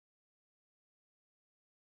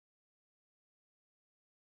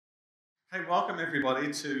Hey, welcome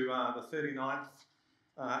everybody to the 39th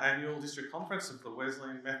Annual District Conference of the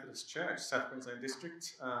Wesleyan Methodist Church, South Queensland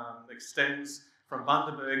District. Extends from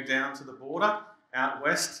Bundaberg down to the border, out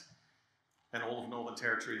west, and all of Northern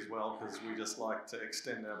Territory as well, because we just like to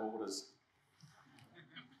extend our borders.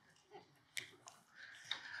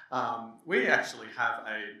 We actually have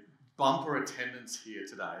a bumper attendance here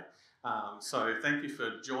today. So thank you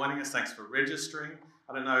for joining us, thanks for registering.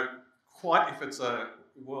 I don't know quite if it's a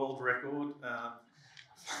world record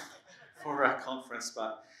for our conference,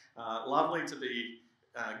 but lovely to be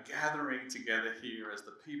gathering together here as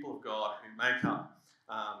the people of God who make up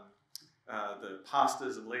the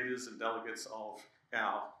pastors and leaders and delegates of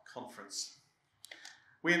our conference.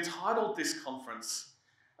 We entitled this conference,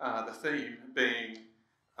 the theme being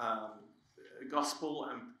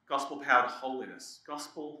gospel-powered holiness.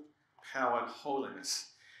 Gospel-powered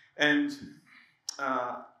holiness. And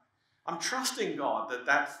I'm trusting God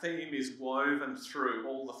that theme is woven through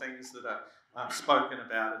all the things that are spoken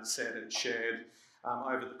about and said and shared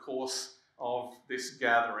over the course of this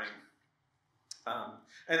gathering.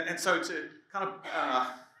 And so to kind of,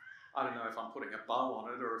 I don't know if I'm putting a bow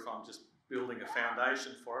on it or if I'm just building a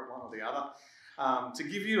foundation for it, one or the other, to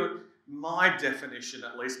give you my definition,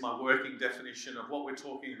 at least my working definition of what we're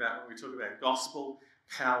talking about when we talk about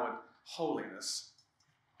gospel-powered holiness.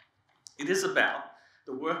 It is about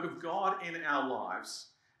the work of God in our lives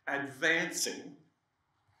advancing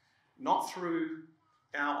not through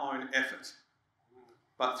our own effort,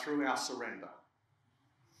 but through our surrender.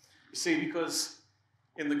 You see, because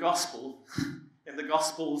in the gospel, the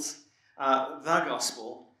gospel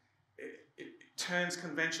it turns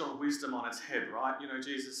conventional wisdom on its head, right? You know,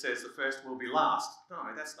 Jesus says the first will be last. No,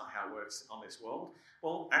 that's not how it works on this world.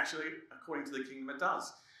 Well, actually, according to the kingdom, it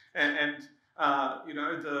does. And you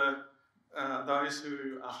know, those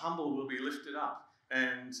who are humble will be lifted up.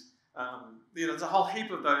 And, you know, there's a whole heap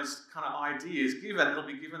of those kind of ideas given. It'll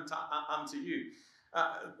be given unto you.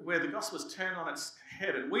 Where the gospel is turned on its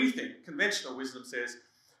head. And we think, conventional wisdom says,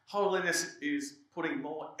 holiness is putting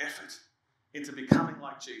more effort into becoming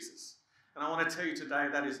like Jesus. And I want to tell you today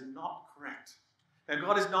that is not correct. Now,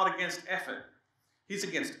 God is not against effort. He's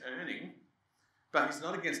against earning, but he's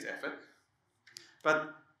not against effort.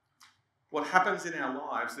 But what happens in our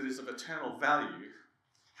lives that is of eternal value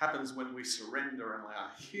happens when we surrender and allow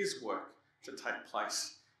his work to take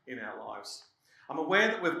place in our lives. I'm aware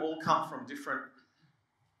that we've all come from different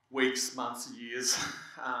weeks, months, years,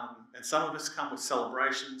 and some of us come with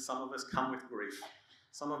celebration, some of us come with grief,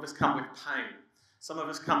 some of us come with pain, some of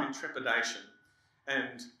us come in trepidation.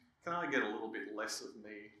 And can I get a little bit less of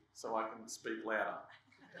me so I can speak louder?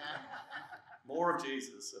 More of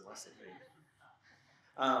Jesus and less of me.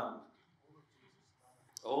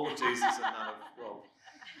 All of Jesus and none of Rob.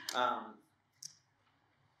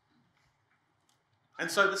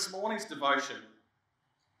 And so this morning's devotion,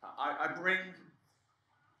 I bring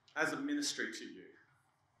as a ministry to you.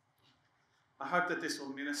 I hope that this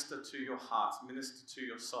will minister to your hearts, minister to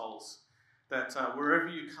your souls, that wherever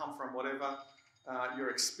you come from, whatever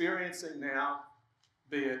you're experiencing now,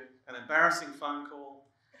 be it an embarrassing phone call,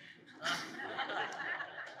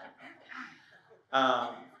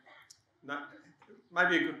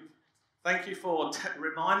 maybe a good thank you for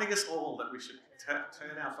reminding us all that we should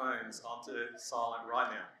turn our phones onto silent right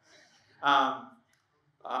now.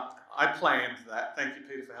 I planned that. Thank you,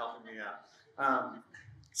 Peter, for helping me out.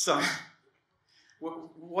 So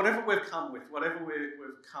whatever we've come with, whatever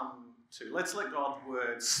we've come to, let's let God's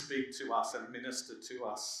word speak to us and minister to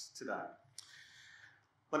us today.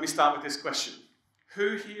 Let me start with this question.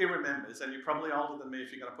 Who here remembers, and you're probably older than me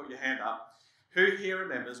if you're going to put your hand up, who here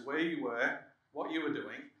remembers where you were, what you were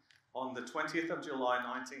doing on the 20th of July,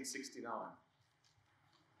 1969?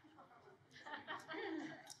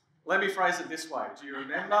 Let me phrase it this way. Do you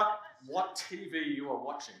remember what TV you were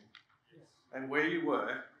watching and where you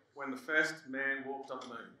were when the first man walked on the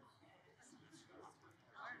moon?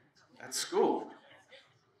 At school.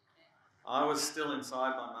 I was still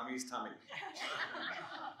inside my mummy's tummy.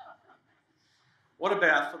 What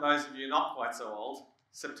about, for those of you not quite so old,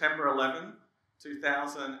 September 11,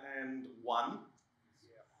 2001?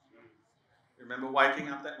 Remember waking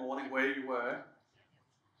up that morning where you were?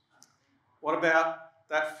 What about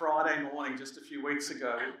that Friday morning just a few weeks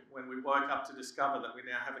ago when we woke up to discover that we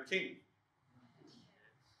now have a king?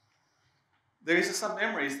 These are some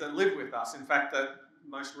memories that live with us. In fact, the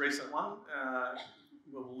most recent one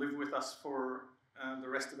will live with us for the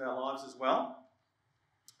rest of our lives as well.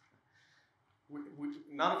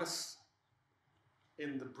 None of us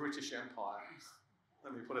in the British Empire,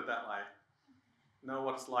 let me put it that way, know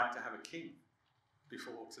what it's like to have a king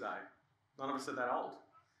before today. None of us are that old.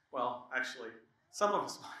 Well, actually, some of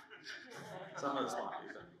us might. Some of us might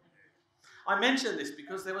be. I mention this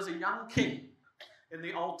because there was a young king in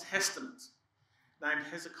the Old Testament named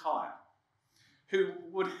Hezekiah who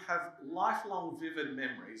would have lifelong vivid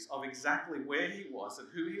memories of exactly where he was and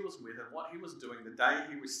who he was with and what he was doing the day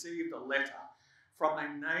he received a letter from a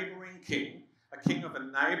neighbouring king, a king of a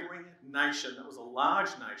neighbouring nation that was a large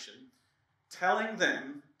nation, telling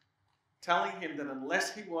him that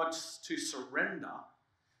unless he was to surrender,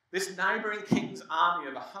 this neighbouring king's army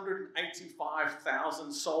of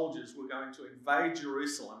 185,000 soldiers were going to invade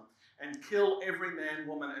Jerusalem and kill every man,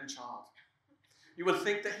 woman and child. You would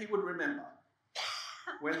think that he would remember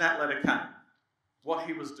when that letter came, what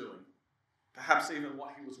he was doing, perhaps even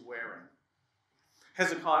what he was wearing.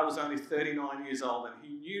 Hezekiah was only 39 years old, and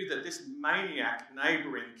he knew that this maniac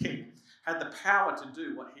neighbouring king had the power to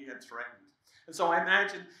do what he had threatened. And so I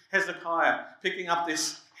imagine Hezekiah picking up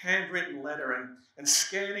this handwritten letter and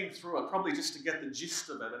scanning through it, probably just to get the gist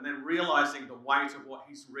of it, and then realising the weight of what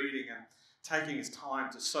he's reading and taking his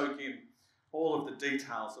time to soak in all of the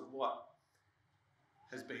details of what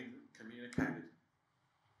has been communicated.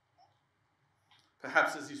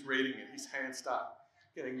 Perhaps as he's reading it, his hands start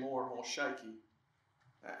getting more and more shaky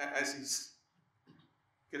as he's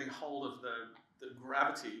getting hold of the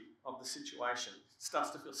gravity of the situation. He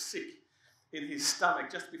starts to feel sick in his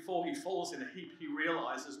stomach. Just before he falls in a heap, he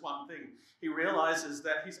realizes one thing. He realizes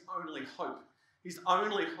that his only hope is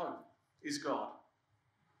God.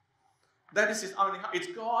 That is his only hope. It's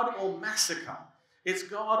God or massacre. It's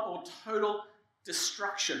God or total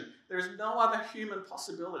destruction. There is no other human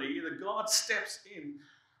possibility. Either God steps in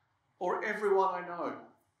or everyone I know,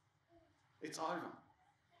 it's over.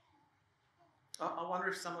 I wonder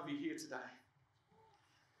if some of you here today,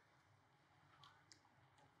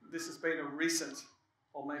 this has been a recent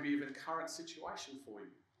or maybe even current situation for you.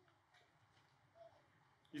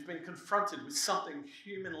 You've been confronted with something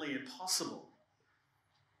humanly impossible.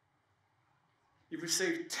 You've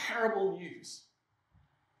received terrible news.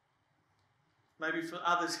 Maybe for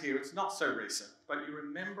others here, it's not so recent, but you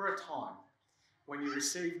remember a time when you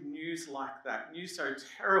received news like that, news so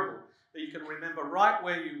terrible that you can remember right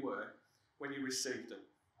where you were when you received it.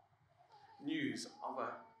 News of a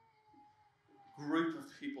group of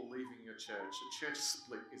people leaving your church. A church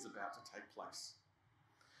split is about to take place.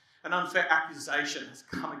 An unfair accusation has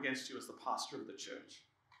come against you as the pastor of the church.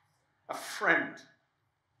 A friend,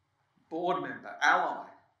 board member, ally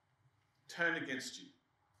turned against you.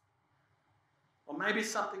 Or maybe it's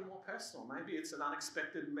something more personal. Maybe it's an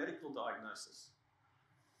unexpected medical diagnosis.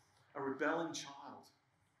 A rebelling child.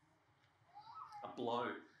 A blow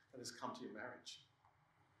that has come to your marriage.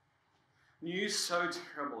 News so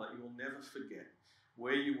terrible that you will never forget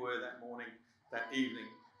where you were that morning, that evening,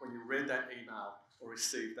 when you read that email or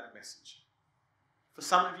received that message. For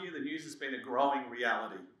some of you, the news has been a growing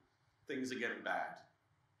reality. Things are getting bad.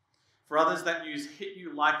 For others, that news hit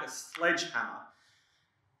you like a sledgehammer.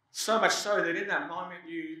 So much so that in that moment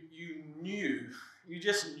you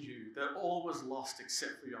just knew that all was lost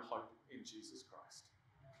except for your hope in Jesus Christ.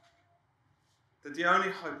 That the only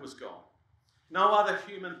hope was God. No other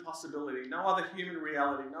human possibility, no other human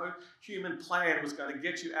reality, no human plan was going to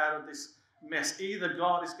get you out of this mess. Either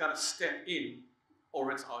God is going to step in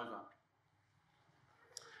or it's over.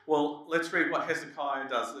 Well, let's read what Hezekiah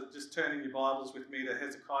does. Just turn in your Bibles with me to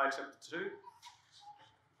Hezekiah chapter 2.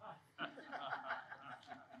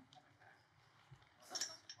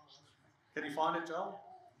 Can you find it, Joel?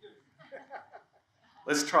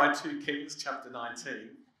 Let's try 2 Kings chapter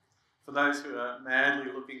 19. For those who are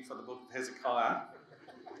madly looking for the book of Hezekiah,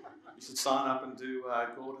 you should sign up and do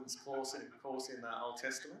Gordon's course in Old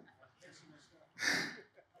Testament.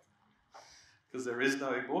 Because there is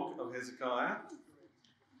no book of Hezekiah.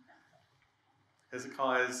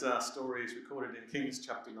 Hezekiah's story is recorded in Kings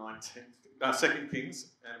chapter 19, 2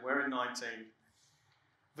 Kings, and we're in 19.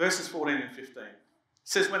 Verses 14 and 15. It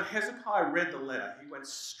says, when Hezekiah read the letter, he went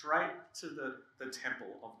straight to the temple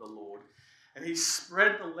of the Lord, and he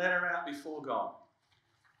spread the letter out before God.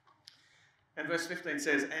 And verse 15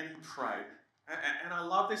 says, and he prayed. And I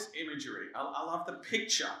love this imagery. I love the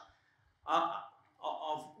picture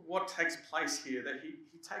of what takes place here, that he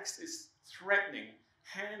takes this threatening,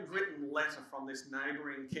 handwritten letter from this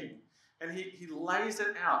neighbouring king, and he lays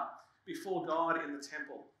it out before God in the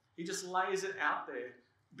temple. He just lays it out there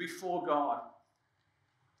before God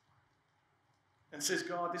and says,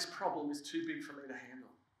 God, this problem is too big for me to handle.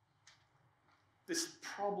 This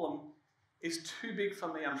problem is too big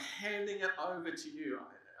for me. I'm handing it over to you.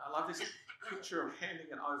 I love this picture of handing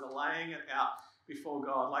it over, laying it out before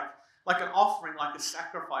God, like an offering, like a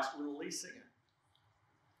sacrifice, releasing it.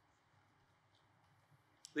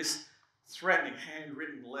 This threatening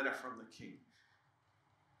handwritten letter from the king.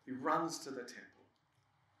 He runs to the temple.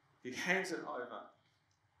 He hands it over.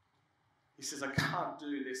 He says, I can't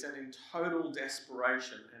do this. And in total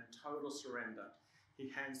desperation and total surrender, he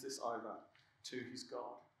hands this over to his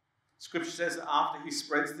God. Scripture says that after he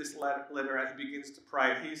spreads this letter out, he begins to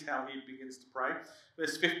pray. Here's how he begins to pray.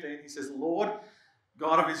 Verse 15, he says, Lord,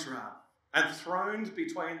 God of Israel, enthroned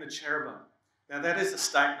between the cherubim. Now that is a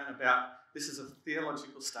statement about, this is a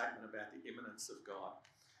theological statement about the immanence of God.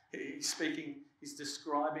 He's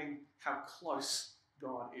describing how close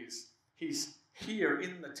God is. He's here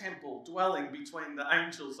in the temple, dwelling between the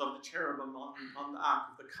angels of the cherubim on the Ark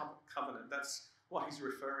of the Covenant. That's what he's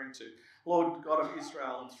referring to. Lord God of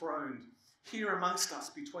Israel, enthroned here amongst us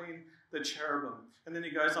between the cherubim. And then he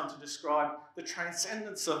goes on to describe the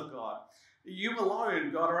transcendence of God. You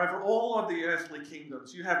alone, God, are over all of the earthly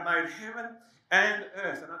kingdoms. You have made heaven and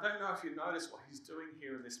earth. And I don't know if you notice what he's doing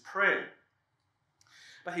here in this prayer,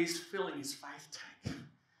 but he's filling his faith tank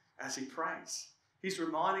as he prays. He's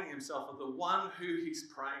reminding himself of the one who he's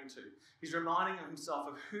praying to. He's reminding himself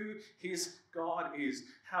of who his God is,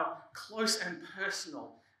 how close and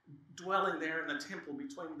personal, dwelling there in the temple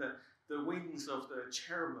between the wings of the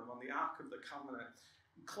cherubim on the Ark of the Covenant,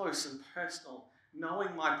 close and personal,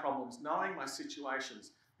 knowing my problems, knowing my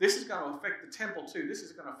situations. This is going to affect the temple too. This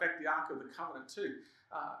is going to affect the Ark of the Covenant too.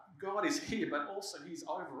 God is here, but also he's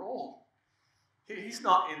over all. He's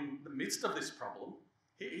not in the midst of this problem.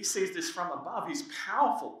 He sees this from above. He's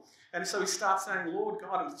powerful. And so he starts saying, Lord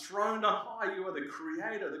God, enthroned on high, you are the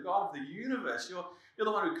creator, the God of the universe. You're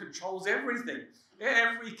the one who controls everything.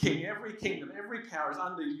 Every king, every kingdom, every power is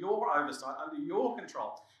under your oversight, under your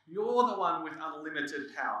control. You're the one with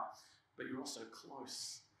unlimited power. But you're also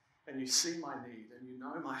close. And you see my need and you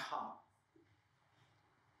know my heart.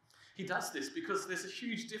 He does this because there's a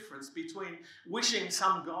huge difference between wishing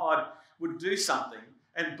some God would do something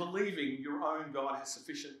and believing your own God has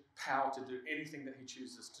sufficient power to do anything that he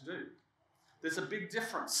chooses to do. There's a big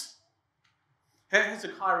difference.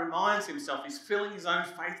 Hezekiah reminds himself, he's filling his own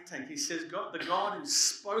faith tank. He says, God, the God who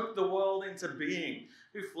spoke the world into being,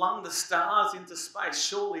 who flung the stars into space,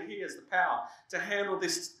 surely he has the power to handle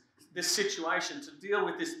this situation, to deal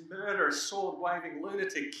with this murderous, sword-waving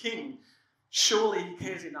lunatic king. Surely he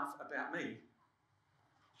cares enough about me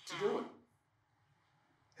to do it.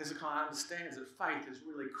 Hezekiah understands that faith is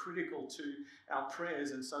really critical to our prayers,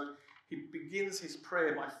 and so he begins his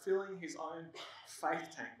prayer by filling his own faith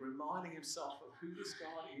tank, reminding himself of who this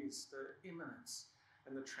God is, the immanence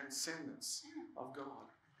and the transcendence of God.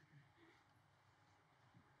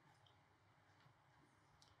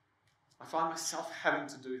 I find myself having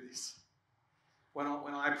to do this when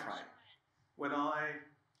I pray, when I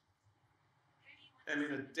am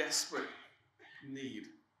in a desperate need.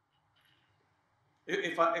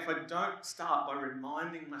 If I don't start by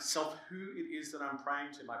reminding myself who it is that I'm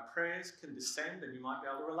praying to, my prayers can descend, and you might be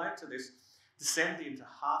able to relate to this, descend into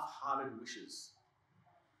half-hearted wishes.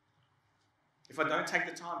 If I don't take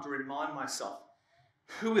the time to remind myself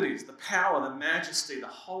who it is, the power, the majesty, the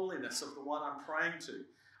holiness of the one I'm praying to,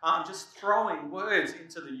 I'm just throwing words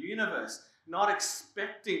into the universe, not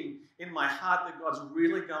expecting in my heart that God's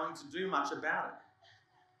really going to do much about it.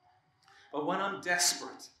 But when I'm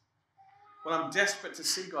desperate to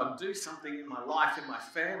see God do something in my life, in my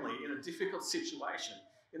family, in a difficult situation,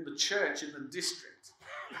 in the church, in the district,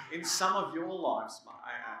 in some of your lives,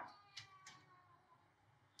 I add,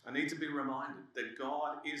 I need to be reminded that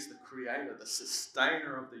God is the creator, the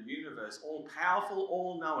sustainer of the universe, all-powerful,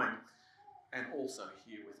 all-knowing, and also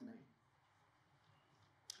here with me.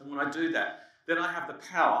 And when I do that, then I have the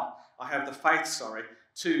power, I have the faith,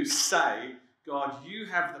 to say, God, you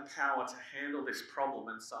have the power to handle this problem,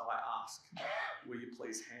 and so I ask, will you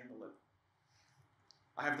please handle it?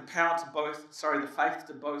 I have the power the faith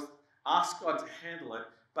to both ask God to handle it,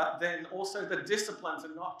 but then also the discipline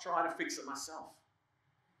to not try to fix it myself.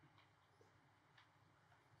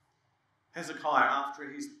 Hezekiah,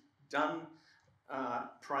 after he's done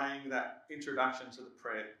praying that introduction to the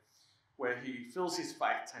prayer, where he fills his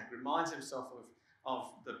faith tank, reminds himself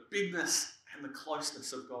of the bigness and the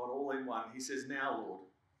closeness of God all in one. He says, now,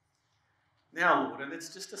 Lord, and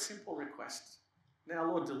it's just a simple request. Now,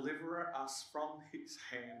 Lord, deliver us from his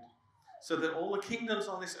hand, so that all the kingdoms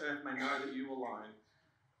on this earth may know that you alone,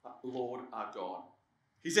 Lord, are God.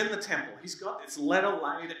 He's in the temple. He's got this letter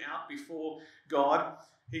laid out before God.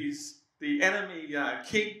 The enemy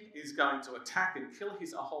king is going to attack and kill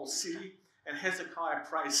a whole city. And Hezekiah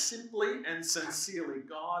prays simply and sincerely,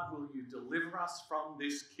 God, will you deliver us from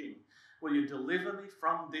this king? Will you deliver me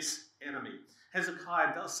from this enemy.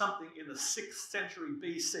 Hezekiah does something in the 6th century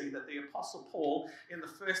BC that the Apostle Paul in the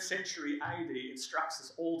 1st century AD instructs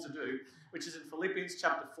us all to do, which is in Philippians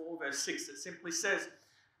chapter 4, verse 6. It simply says,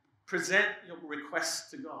 present your requests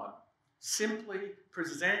to God. Simply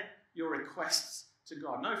present your requests to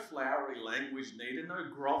God. No flowery language needed, no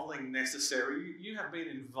groveling necessary. You have been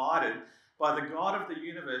invited by the God of the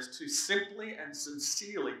universe to simply and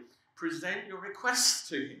sincerely present your requests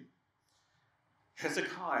to him.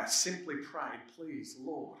 Hezekiah simply prayed, please,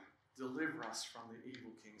 Lord, deliver us from the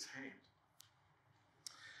evil king's hand.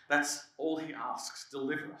 That's all he asks,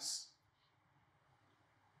 deliver us.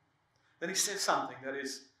 Then he says something that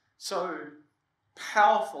is so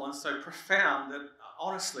powerful and so profound that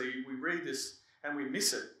honestly we read this and we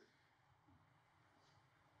miss it.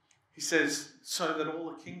 He says, so that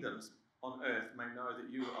all the kingdoms on earth may know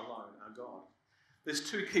that you alone are God. There's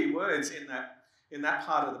 2 key words in that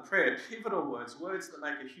part of the prayer, pivotal words that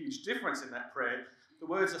make a huge difference in that prayer. The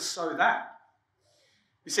words are so that.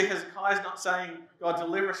 You see, Hezekiah's not saying, God,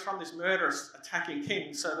 deliver us from this murderous attacking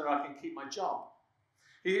king so that I can keep my job.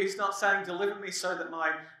 He's not saying, deliver me so that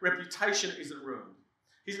my reputation isn't ruined.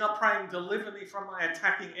 He's not praying, deliver me from my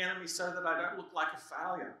attacking enemy so that I don't look like a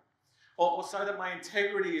failure, or so that my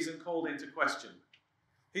integrity isn't called into question.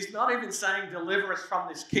 He's not even saying, deliver us from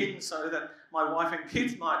this king so that my wife and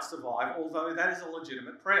kids might survive, although that is a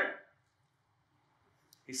legitimate prayer.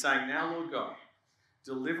 He's saying, now, Lord God,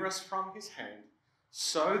 deliver us from his hand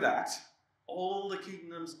so that all the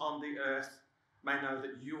kingdoms on the earth may know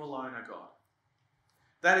that you alone are God.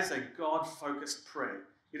 That is a God-focused prayer.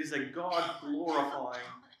 It is a God-glorifying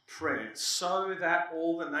prayer so that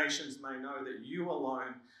all the nations may know that you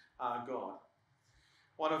alone are God.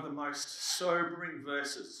 One of the most sobering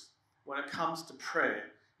verses when it comes to prayer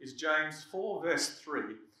is James 4 verse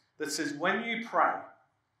 3 that says, when you pray,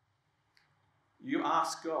 you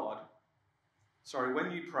ask God,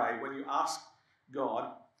 when you ask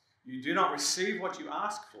God, you do not receive what you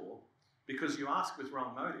ask for because you ask with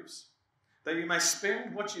wrong motives, that you may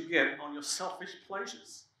spend what you get on your selfish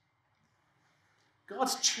pleasures.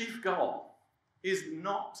 God's chief goal is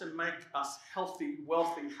not to make us healthy,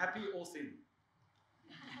 wealthy, happy, or thin.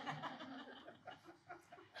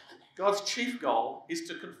 God's chief goal is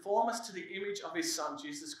to conform us to the image of his Son,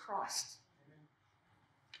 Jesus Christ.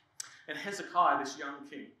 And Hezekiah, this young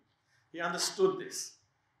king, he understood this.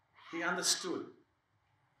 He understood.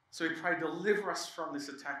 So he prayed, deliver us from this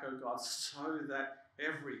attack, O God, so that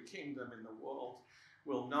every kingdom in the world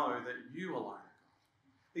will know that you alone are God.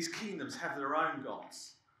 These kingdoms have their own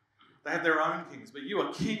gods. They have their own kings, but you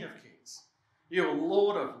are King of kings. You are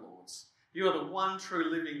Lord of lords. You are the one true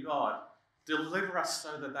living God. Deliver us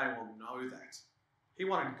so that they will know that. He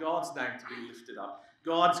wanted God's name to be lifted up,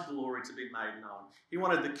 God's glory to be made known. He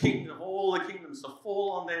wanted the king of all the kingdoms to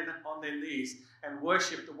fall on their knees and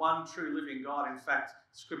worship the one true living God. In fact,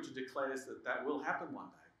 Scripture declares that that will happen one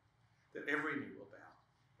day, that every knee will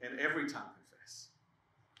bow and every tongue confess.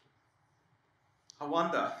 I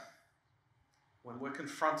wonder, when we're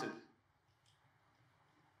confronted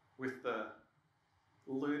with the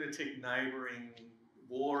lunatic neighbouring,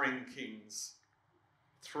 warring kings,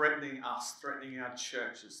 threatening us, threatening our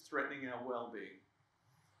churches, threatening our well-being,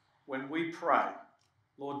 when we pray,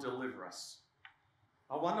 Lord, deliver us,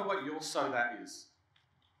 I wonder what your so that is.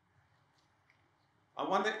 I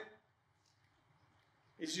wonder,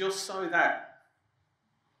 is your so that,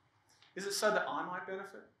 is it so that I might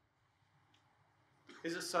benefit?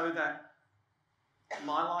 Is it so that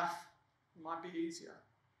my life might be easier?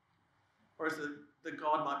 Or is it that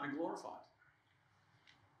God might be glorified?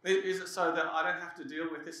 Is it so that I don't have to deal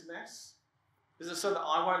with this mess? Is it so that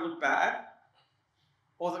I won't look bad?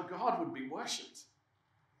 Or that God would be worshipped?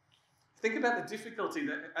 Think about the difficulty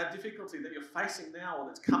that you're facing now, or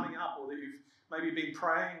that's coming up, or that you've maybe been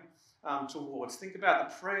praying towards. Think about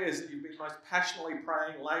the prayers that you've been most passionately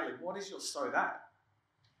praying lately. What is your so that?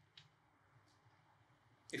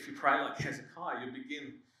 If you pray like Hezekiah, you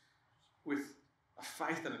begin with a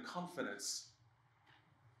faith and a confidence,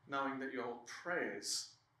 knowing that your prayers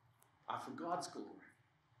are for God's glory.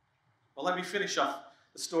 Well, let me finish off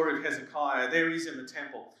the story of Hezekiah. There he is in the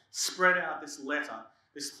temple, spread out this letter,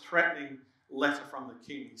 this threatening letter from the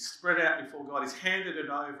king. He spread it out before God. He's handed it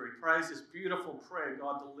over. He prays this beautiful prayer,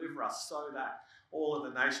 God, deliver us so that all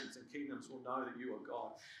of the nations and kingdoms will know that you are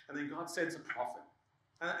God. And then God sends a prophet.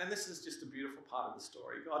 And this is just a beautiful part of the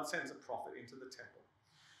story. God sends a prophet into the temple.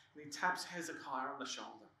 And he taps Hezekiah on the shoulder.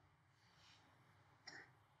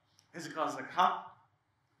 Hezekiah's like, huh?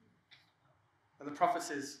 And the prophet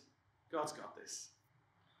says, God's got this.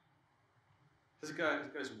 Hezekiah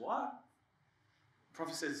goes, what? The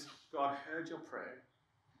prophet says, God heard your prayer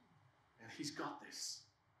And he's got this.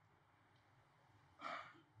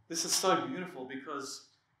 This is so beautiful because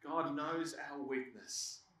God knows our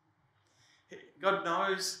weakness. God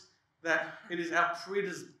knows that it is our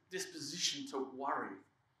predisposition to worry.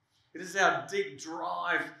 It is our deep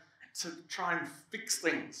drive to try and fix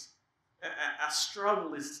things. Our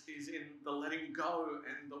struggle is in the letting go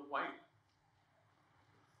and the wait.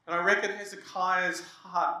 And I reckon Hezekiah's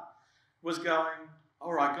heart was going,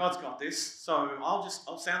 all right, God's got this, so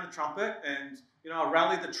I'll sound the trumpet and I'll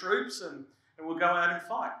rally the troops and we'll go out and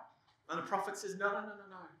fight. And the prophet says, no.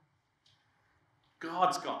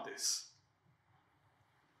 God's got this.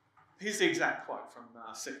 Here's the exact quote from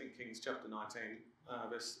 2 Kings chapter 19,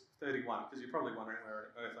 verse 31, because you're probably wondering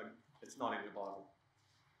where on earth it's not in your Bible.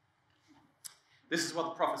 This is what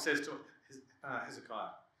the prophet says to Hezekiah.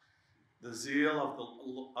 The zeal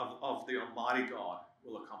of the Almighty God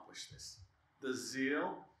will accomplish this. The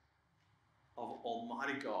zeal of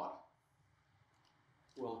Almighty God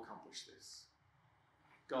will accomplish this.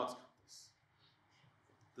 God's got this.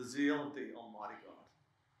 The zeal of the Almighty God.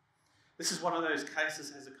 This is one of those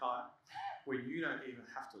cases, Hezekiah, where you don't even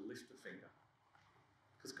have to lift a finger.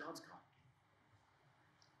 Because God's got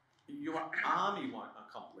it. Your army won't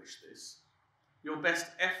accomplish this. Your best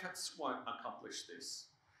efforts won't accomplish this.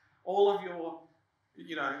 All of your,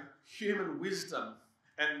 human wisdom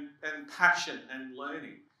and passion and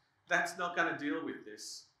learning, that's not going to deal with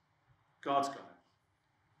this. God's got it.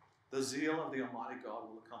 The zeal of the Almighty God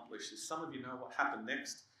will accomplish this. Some of you know what happened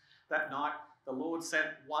next. That night, the Lord sent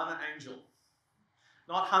one angel.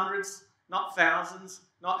 Not hundreds, not thousands,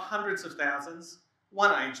 not hundreds of thousands.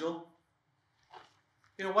 One angel.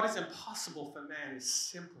 What is impossible for man is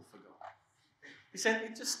simple for God. He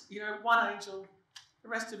said, one angel. The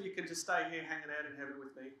rest of you can just stay here hanging out in heaven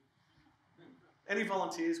with me. Any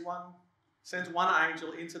volunteers? Sends one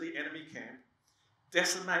angel into the enemy camp,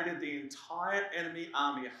 decimated the entire enemy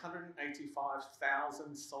army,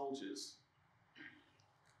 185,000 soldiers.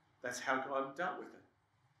 That's how God dealt with it.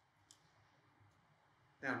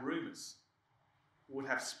 Now, rumours would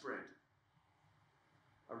have spread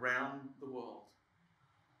around the world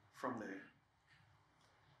from there.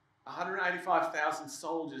 185,000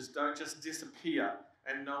 soldiers don't just disappear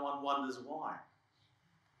and no one wonders why.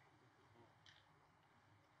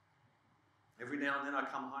 Every now and then I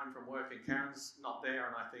come home from work and Karen's not there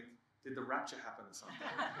and I think, did the rapture happen or something?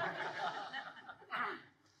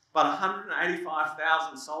 But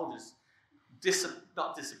 185,000 soldiers,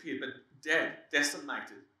 not disappeared, but dead,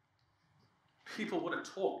 decimated. People would have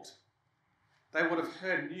talked. They would have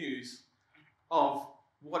heard news of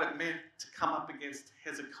what it meant to come up against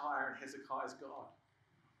Hezekiah and Hezekiah's God.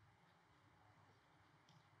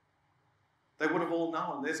 They would have all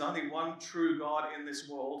known there's only one true God in this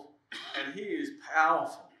world, and he is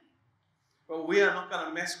powerful. But we are not going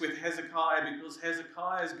to mess with Hezekiah because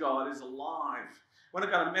Hezekiah's God is alive. We're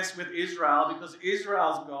not going to mess with Israel because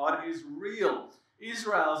Israel's God is real.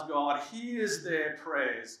 Israel's God hears their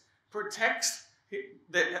prayers, protects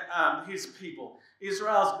his people.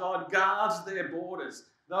 Israel's God guards their borders.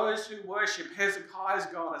 Those who worship Hezekiah's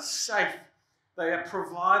God are safe. They are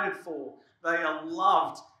provided for. They are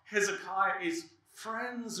loved. Hezekiah is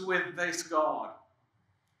friends with this God.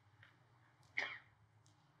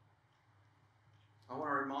 I want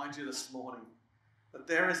to remind you this morning that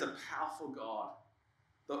there is a powerful God,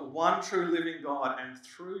 the one true living God, and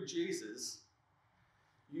through Jesus,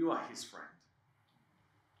 you are his friend.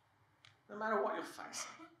 No matter what you're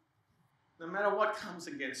facing, no matter what comes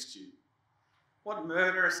against you, what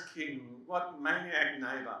murderous king, what maniac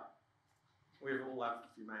neighbour. We've all had a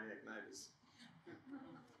few maniac neighbours.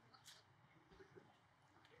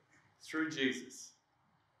 Through Jesus,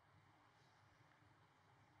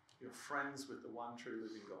 you're friends with the one true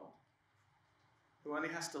living God, who only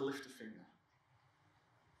has to lift a finger.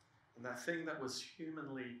 And that thing that was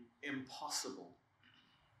humanly impossible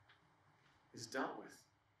is dealt with.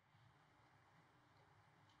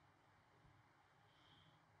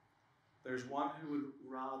 There's one who would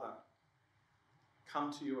rather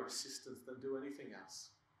come to your assistance than do anything else.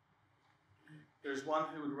 There's one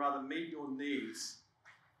who would rather meet your needs,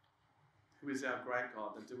 who is our great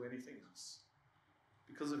God, than do anything else.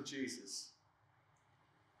 Because of Jesus.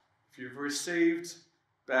 If you've received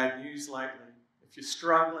bad news lately, if you're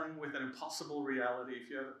struggling with an impossible reality,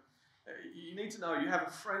 you need to know you have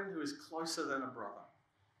a friend who is closer than a brother.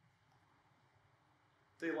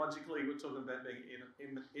 Theologically, we're talking about being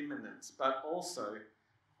immanent, but also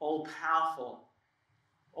all-powerful,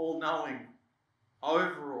 all-knowing,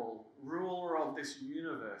 overall, ruler of this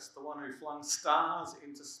universe, the one who flung stars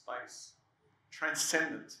into space,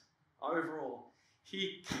 transcendent, overall.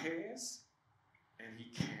 He cares and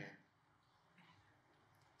he can.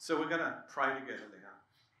 So we're going to pray together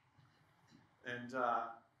now. And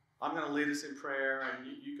I'm going to lead us in prayer, and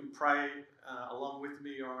you can pray along with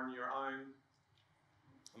me or on your own.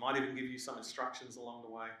 I might even give you some instructions along the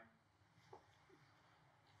way.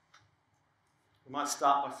 We might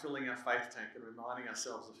start by filling our faith tank and reminding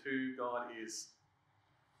ourselves of who God is.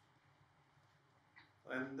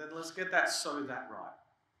 And then let's get that right.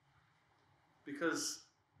 Because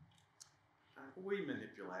we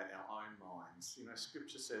manipulate our own minds. You know,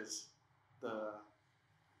 Scripture says the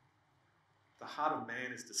heart of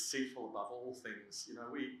man is deceitful above all things. You know,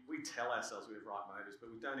 we tell ourselves we have right motives,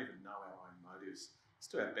 but we don't even know our own motives. Let's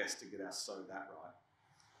do our best to get our that right.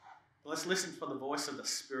 Let's listen for the voice of the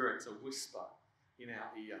Spirit to whisper in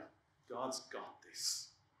our ear, God's got this.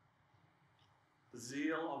 The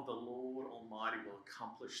zeal of the Lord Almighty will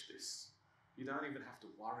accomplish this. You don't even have to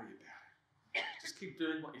worry about it. Just keep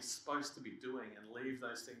doing what you're supposed to be doing and leave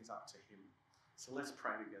those things up to Him. So let's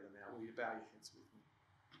pray together now. Will you bow your heads with me?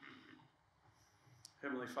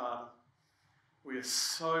 Heavenly Father, we are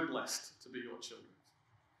so blessed to be your children.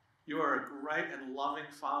 You are a great and loving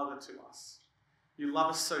Father to us. You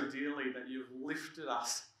love us so dearly that you've lifted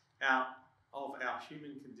us out of our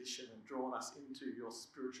human condition and drawn us into your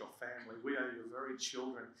spiritual family. We are your very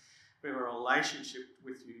children. We have a relationship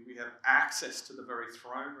with you. We have access to the very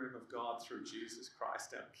throne room of God through Jesus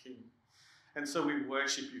Christ, our King. And so we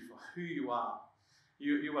worship you for who you are.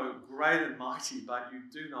 You are great and mighty, but you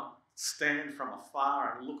do not stand from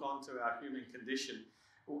afar and look onto our human condition.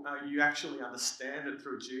 You actually understand it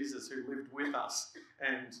through Jesus, who lived with us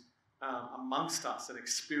and amongst us and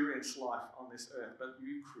experienced life on this earth. But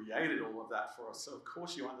you created all of that for us. So of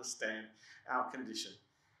course you understand our condition.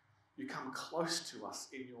 You come close to us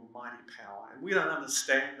in your mighty power. And we don't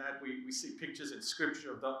understand that. We see pictures in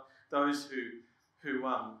Scripture of those who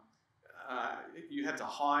you had to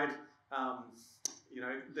hide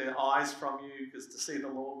their eyes from you because to see the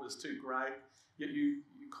Lord was too great. Yet you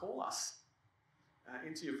call us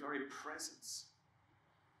into your very presence.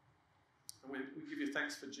 And we give you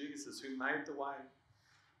thanks for Jesus, who made the way,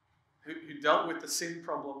 who dealt with the sin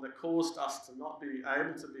problem that caused us to not be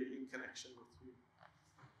able to be in connection with you.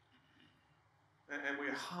 And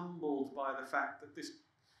we're humbled by the fact that this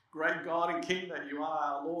great God and King that you are,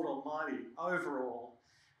 our Lord Almighty, overall,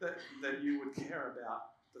 that you would care about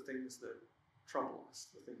the things that trouble us,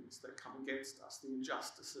 the things that come against us, the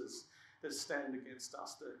injustices that stand against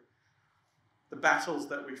us, the battles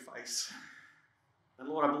that we face. And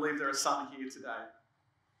Lord, I believe there are some here today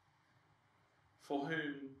for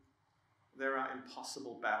whom there are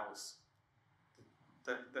impossible battles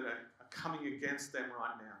that are coming against them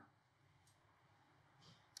right now.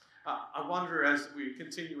 I wonder as we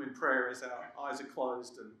continue in prayer, as our eyes are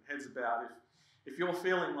closed and heads bowed, if you're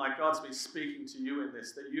feeling like God's been speaking to you in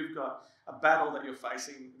this, that you've got a battle that you're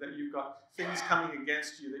facing, that you've got things coming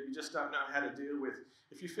against you that you just don't know how to deal with.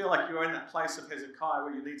 If you feel like you're in that place of Hezekiah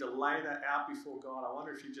where you need to lay that out before God, I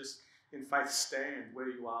wonder if you just in faith stand where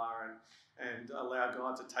you are and allow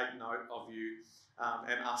God to take note of you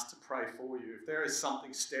and us to pray for you. If there is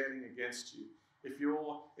something standing against you, if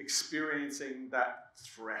you're experiencing that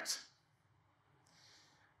threat,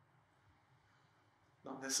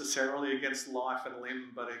 not necessarily against life and limb,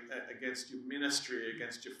 but against your ministry,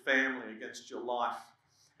 against your family, against your life.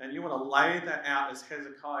 And you want to lay that out as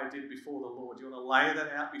Hezekiah did before the Lord. You want to lay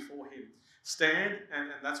that out before Him. Stand, and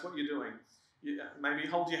that's what you're doing. Maybe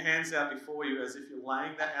hold your hands out before you as if you're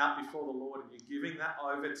laying that out before the Lord and you're giving that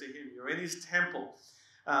over to Him. You're in His temple.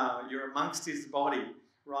 You're amongst His body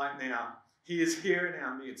right now. He is here in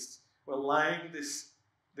our midst. We're laying this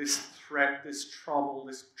threat, this trouble,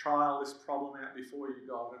 this trial, this problem out before you,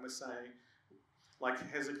 God. And we're saying, like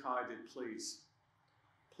Hezekiah did, please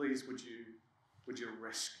would you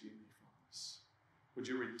rescue me from this? Would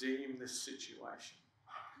you redeem this situation?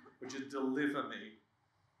 Would you deliver me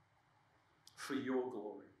for your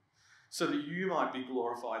glory? So that you might be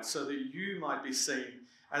glorified, so that you might be seen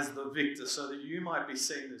as the victor, so that you might be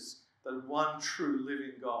seen as the one true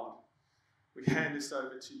living God. We hand this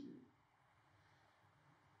over to you.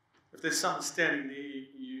 If there's someone standing near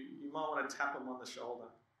you, you might want to tap them on the shoulder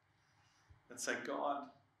and say,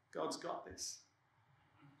 God's got this.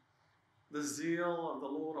 The zeal of the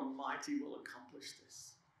Lord Almighty will accomplish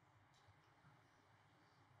this.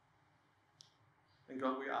 And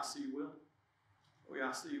God, we ask that you will. We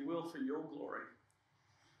ask that you will for your glory.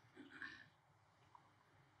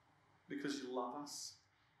 Because you love us.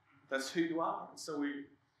 That's who you are. And so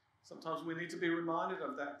sometimes we need to be reminded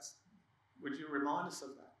of that. Would you remind us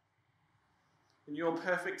of that? In your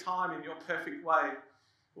perfect time, in your perfect way,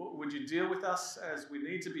 would you deal with us as we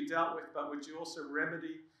need to be dealt with, but would you also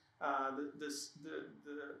remedy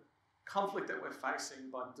the conflict that we're facing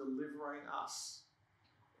by delivering us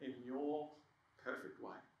in your perfect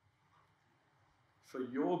way for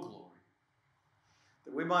your glory,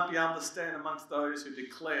 that we might be able to stand amongst those who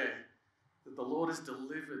declare that the Lord has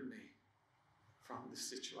delivered me from this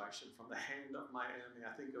situation, from the hand of my enemy.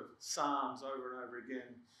 I think of Psalms over and over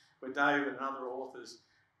again where David and other authors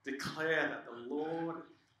declare that the Lord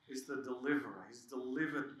is the deliverer. He's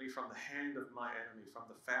delivered me from the hand of my enemy, from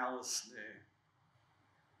the fowler's snare.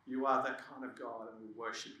 You are that kind of God, and we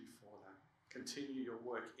worship you for that. Continue your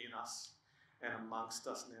work in us and amongst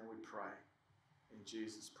us now, we pray. In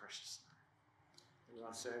Jesus' precious name.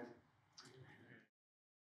 Everyone said,